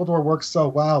why Dumbledore works so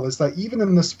well is that even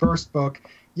in this first book,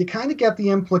 you kind of get the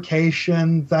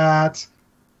implication that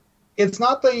it's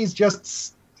not that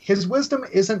his wisdom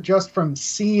isn't just from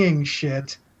seeing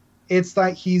shit, it's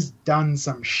that he's done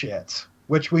some shit,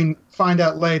 which we find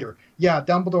out later. Yeah,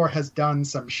 Dumbledore has done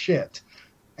some shit.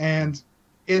 And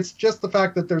it's just the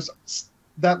fact that there's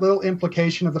that little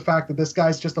implication of the fact that this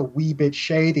guy's just a wee bit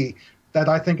shady that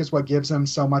I think is what gives him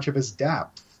so much of his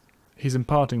depth. He's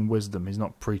imparting wisdom. He's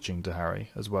not preaching to Harry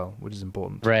as well, which is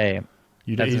important. Right.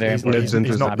 That's very important. It's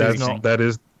interesting. Not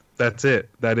That's it.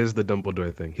 That is the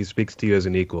Dumbledore thing. He speaks to you as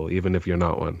an equal, even if you're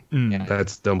not one. Yeah.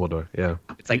 That's Dumbledore. Yeah,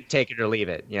 It's like take it or leave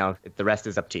it. The rest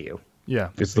is up to you. Yeah,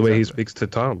 it's the way he speaks to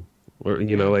Tom. Or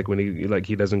like when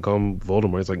he doesn't call him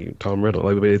Voldemort, it's like Tom Riddle.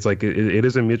 Like it's like it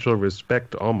is a mutual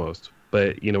respect almost.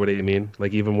 but you know what I mean?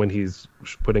 Like, even when he's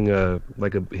putting a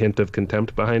hint of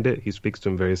contempt behind it, he speaks to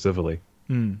him very civilly.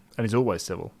 And he's always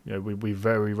civil. You know, we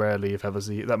very rarely, if ever,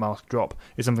 see that mask drop.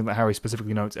 It's something that Harry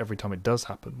specifically notes every time it does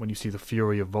happen. When you see the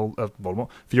fury of Voldemort,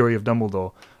 fury of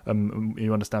Dumbledore,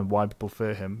 you understand why people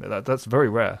fear him. That's very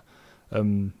rare,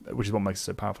 which is what makes it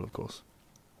so powerful, of course.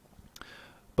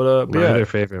 But my other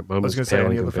favorite moments. I was going to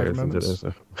say, any other favorite moments?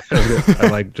 I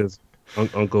like just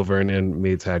Uncle Vernon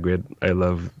meets Hagrid. I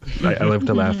love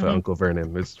to laugh at Uncle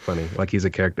Vernon. It's funny. Like, he's a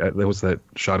character. There was that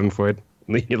Schadenfreude.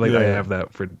 Like, I have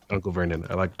that for Uncle Vernon.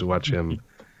 I like to watch him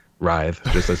writhe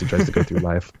just as he tries to go through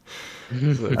life.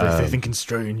 They think in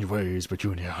strange ways,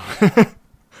 Petunia.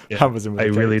 Yeah, I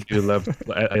really do love.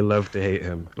 I love to hate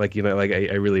him. Like, you know, like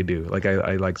I really do. Like,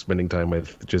 I like spending time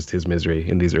with just his misery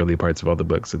in these early parts of all the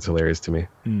books. It's hilarious to me.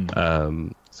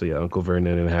 So yeah, Uncle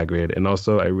Vernon and Hagrid, and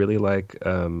also I really like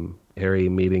Harry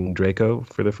meeting Draco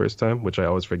for the first time, which I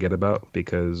always forget about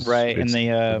because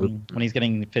and when he's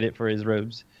getting fitted for his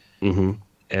robes. Mm-hmm.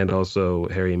 And also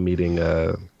Harry meeting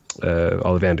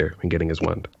Ollivander and getting his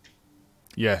wand.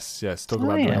 Yes. Talk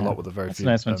about doing a lot with the very few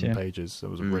nice pages. That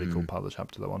was a really cool part of the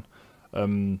chapter, that one.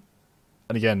 And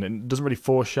again, it doesn't really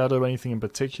foreshadow anything in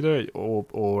particular or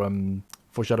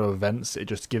foreshadow events. It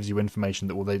just gives you information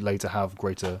that will later have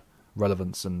greater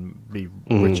relevance and be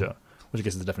richer, which I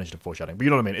guess is the definition of foreshadowing. But you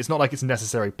know what I mean? It's not like it's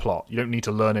necessary plot. You don't need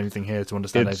to learn anything here to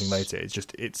understand anything later.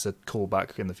 It's a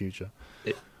callback in the future.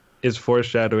 It's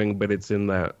foreshadowing, but it's in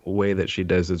that way that she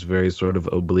does. It's very sort of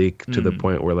oblique to the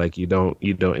point where, like, you don't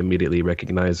immediately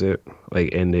recognize it.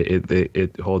 Like, and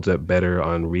it holds up better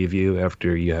on review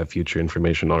after you have future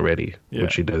information already,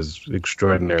 which she does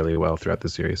extraordinarily well throughout the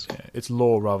series. Yeah, it's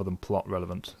lore rather than plot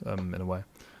relevant, in a way.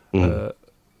 But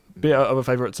yeah, other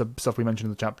favourites are stuff we mentioned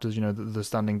in the chapters. You know, the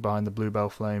standing behind the bluebell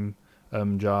flame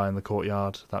jar in the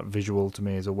courtyard. That visual to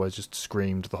me has always just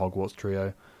screamed the Hogwarts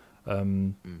trio.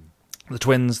 The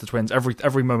twins.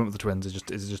 Every moment with the twins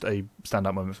is just a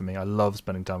standout moment for me. I love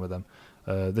spending time with them.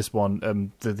 This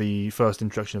one, the first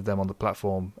introduction of them on the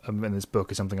platform in this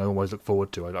book is something I always look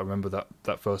forward to. I remember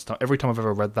that first time. Every time I've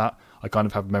ever read that, I kind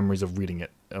of have memories of reading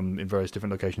it in various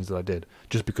different locations that I did,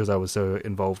 just because I was so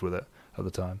involved with it at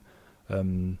the time.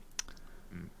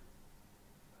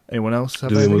 Anyone else?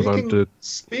 Do we move on to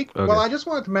speak? Okay. Well, I just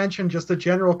wanted to mention just a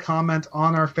general comment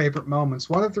on our favorite moments.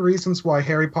 One of the reasons why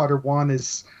Harry Potter 1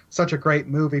 is such a great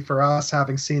movie for us,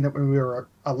 having seen it when we were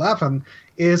 11,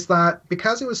 is that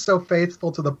because it was so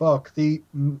faithful to the book, the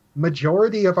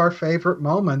majority of our favorite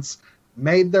moments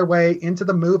made their way into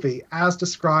the movie as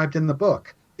described in the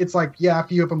book. It's like, yeah, a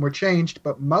few of them were changed,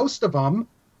 but most of them,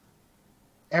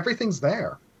 everything's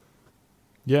there.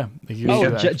 Yeah.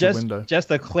 Just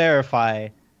to clarify,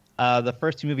 the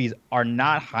first two movies are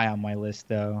not high on my list,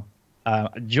 though.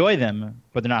 Enjoy them,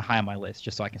 but they're not high on my list,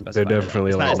 just so I can specify. They're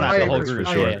definitely not my the whole favorites group.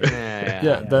 for sure.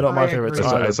 Yeah, they're not my favorites.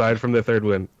 Aside from the third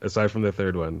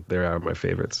one, they are my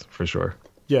favorites for sure.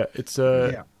 Yeah, it's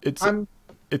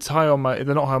high on my.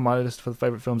 They're not high on my list for the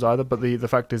favorite films either. But the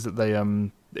fact is that they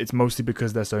it's mostly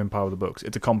because they're so in par with the books.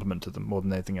 It's a compliment to them more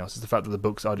than anything else. It's the fact that the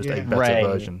books are just a better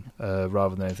version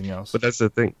rather than anything else. But that's the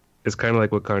thing. It's kind of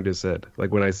like what Karn just said.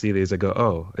 Like, when I see these, I go,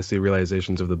 oh, I see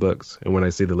realizations of the books. And when I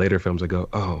see the later films, I go,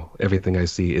 oh, everything I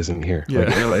see isn't here. Yeah.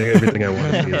 Like everything I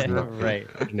want to see is not right.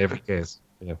 in every case.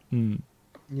 Yeah.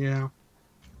 Yeah.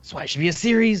 That's why it should be a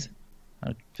series.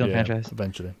 Film franchise.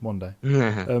 Eventually, one day.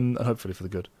 And hopefully for the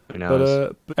good. Who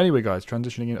knows? But anyway, guys,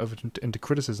 transitioning over into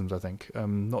criticisms, I think.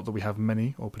 Not that we have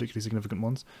many or particularly significant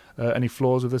ones. Any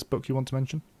flaws with this book you want to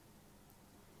mention?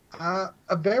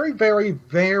 A very, very,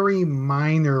 very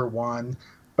minor one,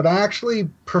 but I actually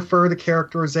prefer the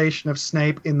characterization of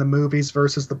Snape in the movies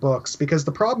versus the books, because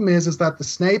the problem is that the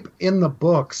Snape in the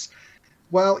books,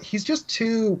 well, he's just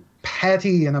too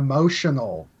petty and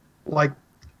emotional, like,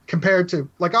 compared to,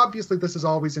 like, obviously this is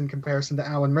always in comparison to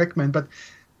Alan Rickman, but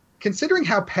considering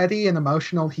how petty and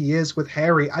emotional he is with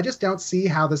Harry, I just don't see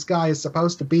how this guy is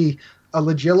supposed to be a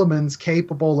Legilimens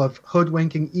capable of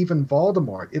hoodwinking even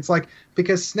Voldemort. It's like,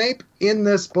 because Snape in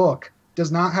this book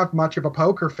does not have much of a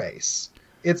poker face.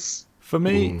 It's for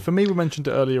me. We mentioned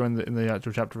it earlier in the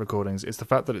actual chapter recordings. It's the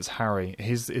fact that it's Harry.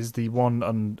 His is the one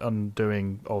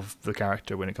undoing of the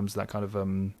character when it comes to that kind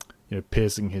of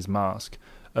piercing his mask.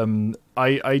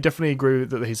 I definitely agree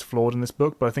that he's flawed in this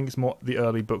book, but I think it's more the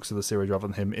early books of the series rather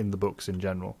than him in the books in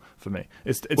general. For me,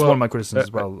 it's one of my criticisms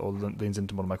as well, or leans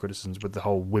into one of my criticisms with the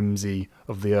whole whimsy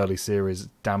of the early series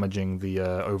damaging the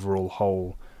overall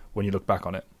whole when you look back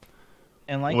on it.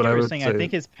 And like you were saying, I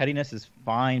think his pettiness is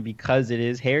fine because it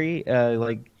is Harry.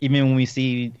 Like, even when we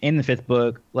see in the fifth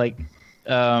book, like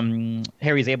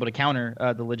Harry's able to counter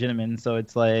the legitimate. So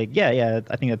it's like, yeah,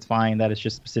 I think that's fine. That it's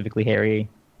just specifically Harry.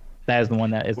 That is the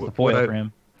one that is the foil for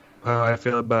him. How I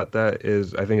feel about that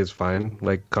is I think it's fine.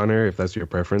 Like, Connor, if that's your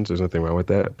preference, there's nothing wrong with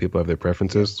that. People have their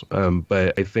preferences.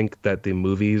 But I think that the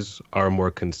movies are more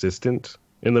consistent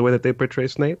in the way that they portray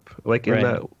Snape. Like, in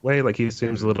that way, like, he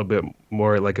seems a little bit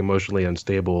more, like, emotionally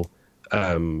unstable.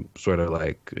 Sort of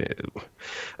like,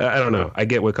 I don't know. I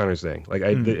get what Connor's saying. Like,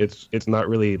 it's not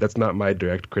really, that's not my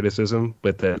direct criticism,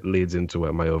 but that leads into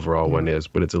what my overall one is.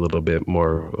 But it's a little bit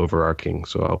more overarching,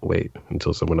 so I'll wait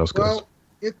until someone else goes. Well,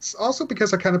 it's also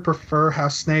because I kind of prefer how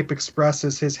Snape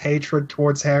expresses his hatred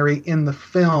towards Harry in the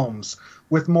films,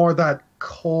 with more that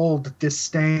cold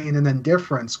disdain and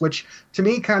indifference, which to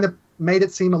me kind of made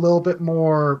it seem a little bit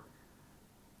more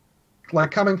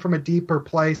like coming from a deeper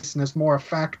place and is more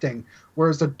affecting.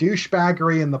 Whereas the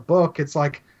douchebaggery in the book, it's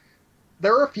like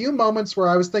there are a few moments where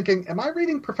I was thinking, am I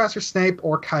reading Professor Snape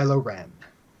or Kylo Ren?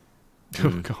 Oh,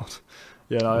 God.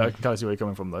 Yeah, no, I can kind of see where you're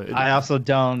coming from, though. I also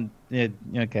don't.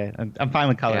 Okay, I'm fine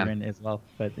with Kylo Ren as well,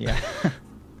 but yeah.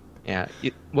 Yeah.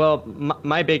 Well,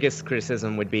 my biggest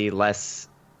criticism would be less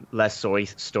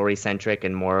story centric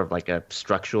and more of like a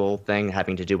structural thing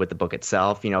having to do with the book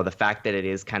itself. You know, the fact that it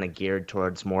is kind of geared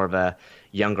towards more of a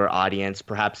younger audience,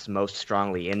 perhaps most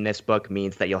strongly in this book,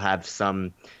 means that you'll have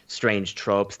some strange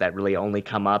tropes that really only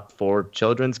come up for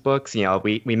children's books. You know,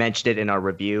 we mentioned it in our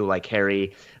review, like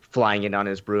Harry flying in on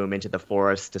his broom into the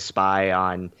forest to spy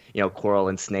on, you know, Quirrell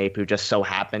and Snape, who just so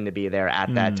happened to be there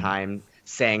at that time,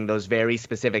 saying those very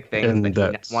specific things and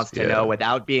that he wants to know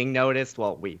without being noticed.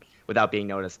 Without being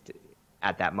noticed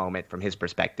at that moment from his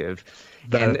perspective.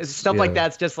 And stuff like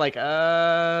that's just like,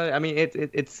 I mean,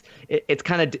 it's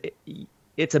kind of,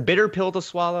 it's a bitter pill to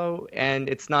swallow,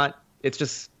 and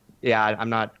I'm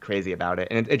not crazy about it.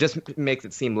 And it just makes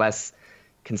it seem less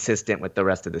consistent with the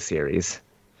rest of the series.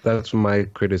 That's my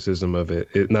criticism of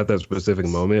it. Not that specific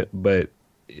moment, but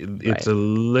it's a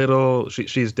little,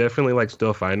 she's definitely like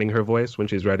still finding her voice when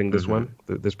she's writing this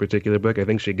this particular book. I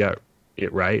think she got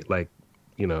it right, like,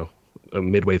 you know,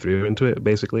 midway through into it,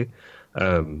 basically.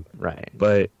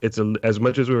 But it's as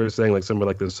much as we were saying, like, some of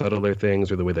like the subtler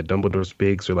things or the way that Dumbledore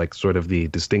speaks or like sort of the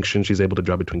distinction she's able to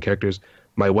draw between characters.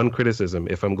 My one criticism,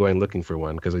 if I'm going looking for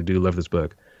one, because I do love this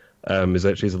book, is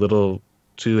that she's a little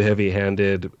too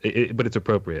heavy-handed, but it's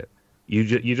appropriate.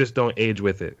 You just don't age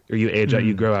with it, or you age out,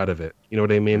 you grow out of it. You know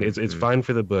what I mean? It's fine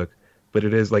for the book, but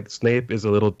it is like Snape is a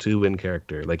little too in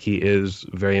character. Like, he is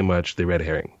very much the red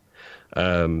herring.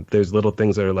 There's little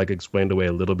things that are like explained away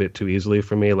a little bit too easily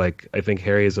for me. Like, I think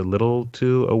Harry is a little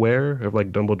too aware of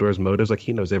like Dumbledore's motives. Like,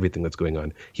 he knows everything that's going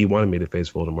on. He wanted me to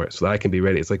face Voldemort so that I can be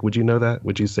ready. It's like, would you know that?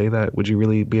 Would you say that? Would you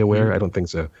really be aware? I don't think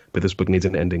so. But this book needs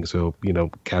an ending, so, you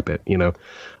know, cap it, you know.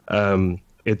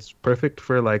 It's perfect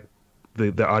for like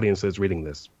the audience that's reading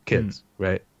this, kids,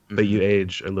 right? But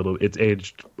it's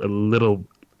aged a little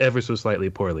ever so slightly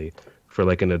poorly for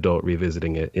like an adult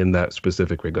revisiting it in that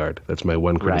specific regard. That's my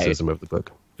one criticism of the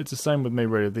book. It's the same with me,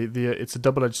 really. It's a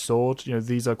double-edged sword. You know,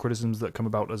 these are criticisms that come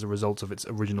about as a result of its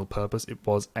original purpose. It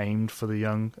was aimed for the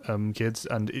young kids,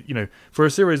 and you know, for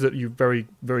a series that you very,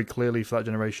 very clearly, for that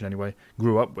generation anyway,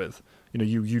 grew up with. You know,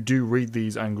 you do read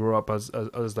these and grew up as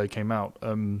they came out,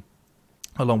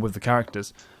 along with the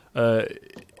characters.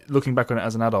 Looking back on it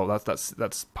as an adult,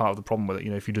 that's part of the problem with it.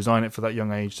 You know, if you design it for that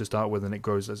young age to start with and it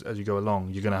grows as you go along,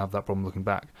 you're going to have that problem looking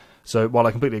back. So while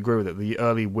I completely agree with it, the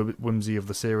early whimsy of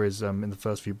the series in the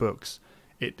first few books,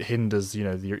 it hinders, you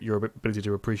know, your ability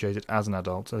to appreciate it as an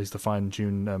adult, at least to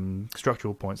fine-tune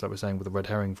structural points, like we're saying with the red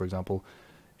herring, for example.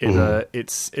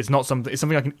 It's not something. It's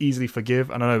something I can easily forgive,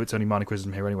 and I know it's only minor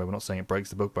criticism here anyway. We're not saying it breaks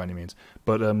the book by any means,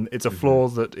 but it's a flaw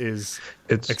that is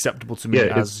acceptable to me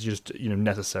as just, you know,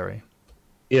 necessary.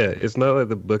 Yeah, it's not that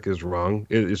the book is wrong.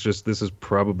 It's just this is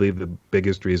probably the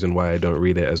biggest reason why I don't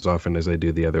read it as often as I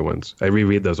do the other ones. I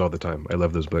reread those all the time. I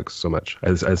love those books so much.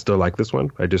 I still like this one.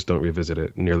 I just don't revisit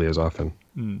it nearly as often.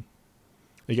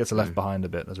 It gets left behind a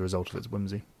bit as a result of its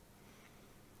whimsy.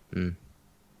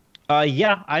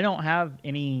 Yeah, I don't have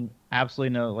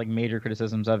absolutely no like major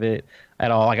criticisms of it at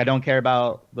all. Like, I don't care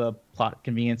about the plot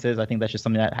conveniences. I think that's just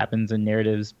something that happens in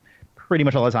narratives pretty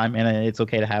much all the time, and it's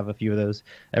okay to have a few of those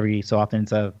every so often.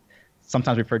 It's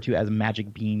sometimes referred to as a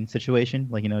magic bean situation,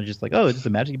 like, you know, just like, oh, it's just a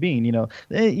magic bean, you know.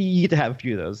 You get to have a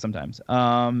few of those sometimes.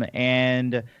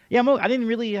 And yeah, I didn't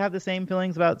really have the same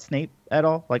feelings about Snape at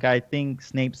all. Like, I think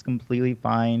Snape's completely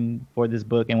fine for this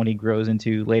book and when he grows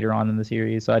into later on in the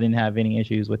series, so I didn't have any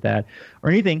issues with that or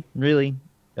anything really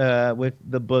with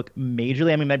the book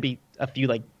majorly. I mean, might be a few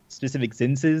like specific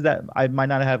sentences that I might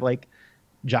not have like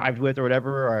jived with or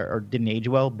whatever, or didn't age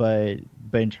well, but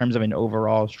but in terms of an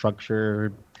overall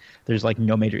structure, there's like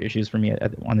no major issues for me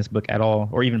on this book at all,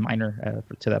 or even minor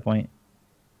to that point.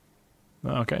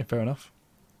 Okay, fair enough.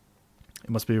 It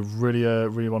must be really,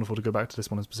 really wonderful to go back to this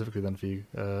one specifically then for you,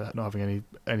 not having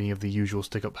any of the usual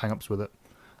stick-up hang-ups with it.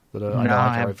 That I know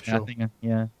I carry for sure.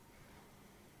 Yeah.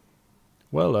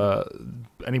 Well,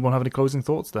 anyone have any closing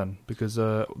thoughts then? Because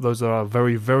those are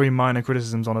very, very minor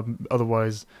criticisms on an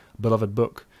otherwise beloved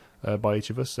book by each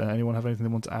of us. Anyone have anything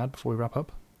they want to add before we wrap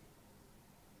up?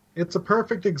 It's a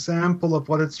perfect example of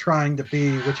what it's trying to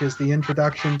be, which is the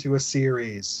introduction to a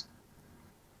series.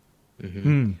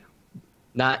 Mm-hmm.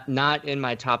 Not in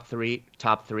my top three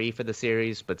for the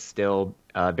series, but still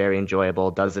very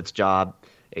enjoyable. Does its job,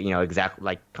 exactly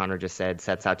like Connor just said.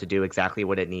 Sets out to do exactly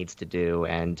what it needs to do,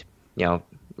 and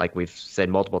like we've said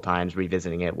multiple times,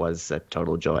 revisiting it was a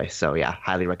total joy. So yeah,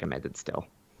 highly recommended still.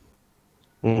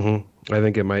 Mm-hmm. I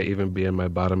think it might even be in my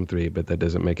bottom 3, but that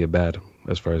doesn't make it bad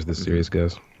as far as this series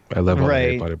goes. I love all the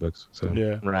Harry Potter books. So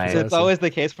yeah, right. So it's always the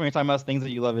case when you're talking about things that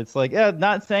you love. It's like, yeah,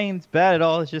 not saying it's bad at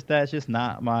all. It's just that it's just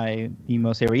not the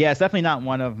most favorite. Yeah, it's definitely not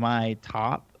one of my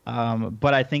top.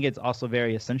 But I think it's also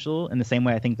very essential in the same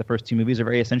way I think the first 2 movies are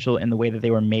very essential in the way that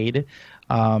they were made,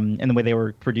 and the way they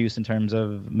were produced in terms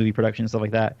of movie production and stuff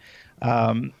like that.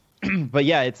 But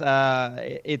yeah,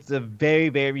 it's a very,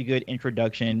 very good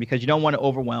introduction because you don't want to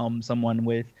overwhelm someone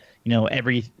with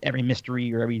every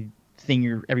mystery or every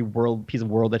piece of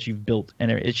world that you've built,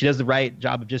 and she does the right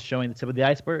job of just showing the tip of the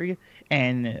iceberg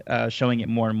and showing it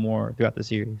more and more throughout the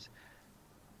series.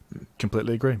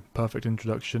 Completely agree. Perfect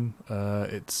introduction.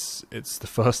 It's the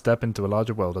first step into a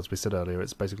larger world, as we said earlier.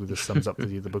 It's basically just sums up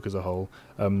the book as a whole.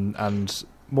 And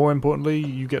more importantly,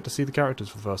 you get to see the characters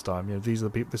for the first time. These are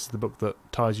the people. This is the book that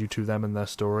ties you to them and their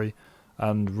story,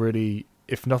 and really,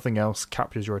 if nothing else,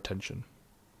 captures your attention.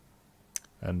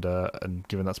 And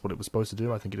given that's what it was supposed to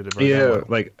do, I think it did it very well.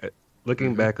 Like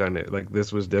looking back on it, like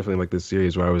this was definitely like the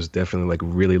series where I was definitely like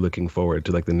really looking forward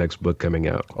to like the next book coming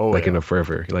out, in a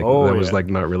fervor. Like that was like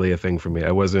not really a thing for me.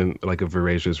 I wasn't like a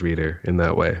voracious reader in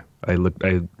that way. I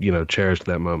cherished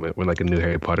that moment when like a new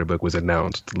Harry Potter book was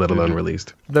announced, let alone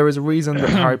released. There is a reason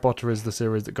that Harry Potter is the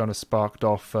series that kind of sparked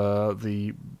off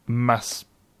the mass,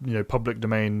 public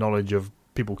domain knowledge of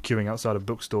people queuing outside of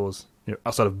bookstores,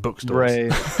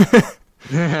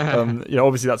 Right.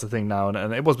 Obviously that's a thing now,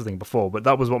 and it was a thing before, but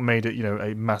that was what made it,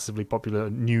 a massively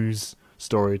popular news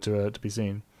story to be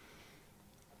seen.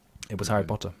 It was Harry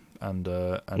Potter, and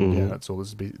yeah, that's all.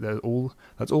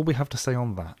 That's all we have to say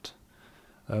on that.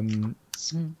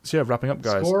 So yeah, wrapping up,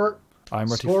 guys. Score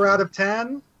out of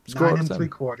 10. 9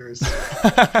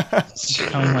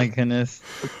 3/4. Oh my goodness!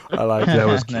 I like it. That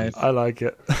was nice. I like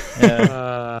it.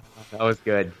 Yeah. That was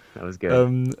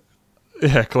good.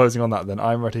 Yeah, closing on that then.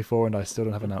 I'm ready for, and I still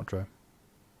don't have an outro.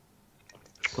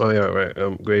 Well, yeah, right.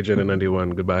 Grey Jen 91.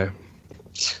 Goodbye.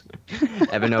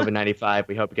 Evan Nova 95.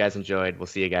 We hope you guys enjoyed. We'll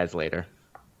see you guys later.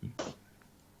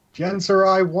 Jen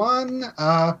Sarai 1.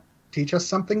 Teach us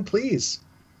something, please.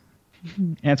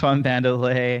 Antoine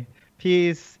Bandelet.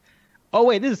 Peace. Oh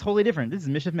wait, this is totally different. This is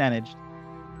Mischief Managed.